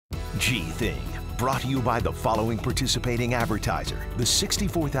G thing. Brought to you by the following participating advertiser. The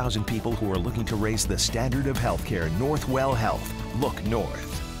 64,000 people who are looking to raise the standard of healthcare. Northwell Health. Look north.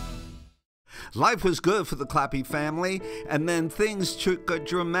 Life was good for the Clappi family, and then things took a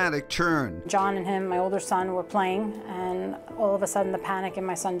dramatic turn. John and him, my older son, were playing, and all of a sudden the panic in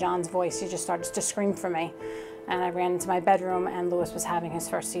my son John's voice, he just started to scream for me. And I ran into my bedroom, and Lewis was having his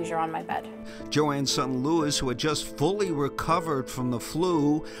first seizure on my bed. Joanne's son Lewis, who had just fully recovered from the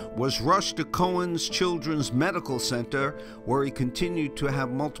flu, was rushed to Cohen's Children's Medical Center, where he continued to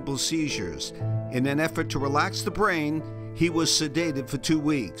have multiple seizures. In an effort to relax the brain, he was sedated for 2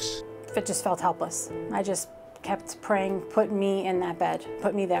 weeks. It just felt helpless. I just kept praying, put me in that bed,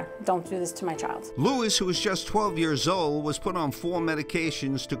 put me there. Don't do this to my child. Lewis, who was just 12 years old, was put on 4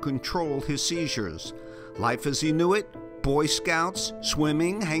 medications to control his seizures. Life as he knew it, Boy Scouts,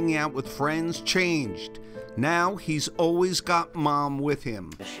 swimming, hanging out with friends, changed. Now he's always got Mom with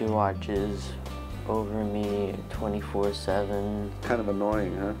him. She watches over me 24/7. Kind of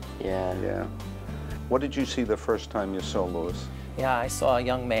annoying, huh? Yeah. Yeah. What did you see the first time you saw Lewis? Yeah, I saw a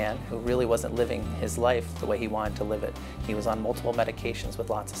young man who really wasn't living his life the way he wanted to live it. He was on multiple medications with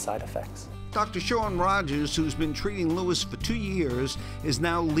lots of side effects. Dr. Shaun Rodgers, who's been treating Lewis for 2 years, is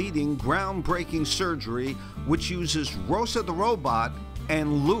now leading groundbreaking surgery which uses Rosa the robot,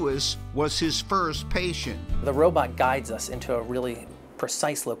 and Lewis was his first patient. The robot guides us into a really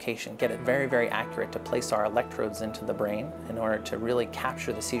precise location, get it very, very accurate to place our electrodes into the brain in order to really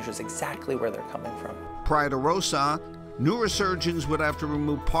capture the seizures exactly where they're coming from. Prior to Rosa, neurosurgeons would have to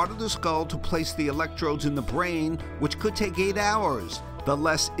remove part of the skull to place the electrodes in the brain, which could take 8 hours. The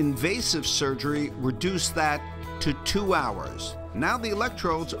less invasive surgery reduced that to 2 hours. Now the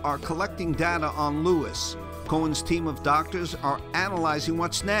electrodes are collecting data on Lewis. Cohen's team of doctors are analyzing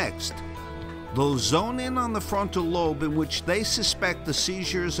what's next. They'll zone in on the frontal lobe in which they suspect the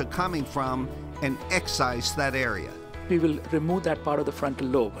seizures are coming from and excise that area. We will remove that part of the frontal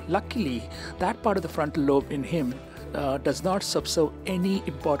lobe. Luckily, that part of the frontal lobe in him does not subserve any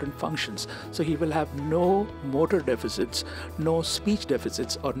important functions. So he will have no motor deficits, no speech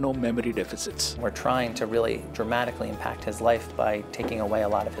deficits, or no memory deficits. We're trying to really dramatically impact his life by taking away a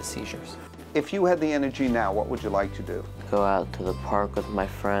lot of his seizures. If you had the energy now, what would you like to do? Go out to the park with my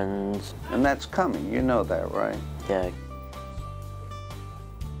friends. And that's coming, you know that, right? Yeah.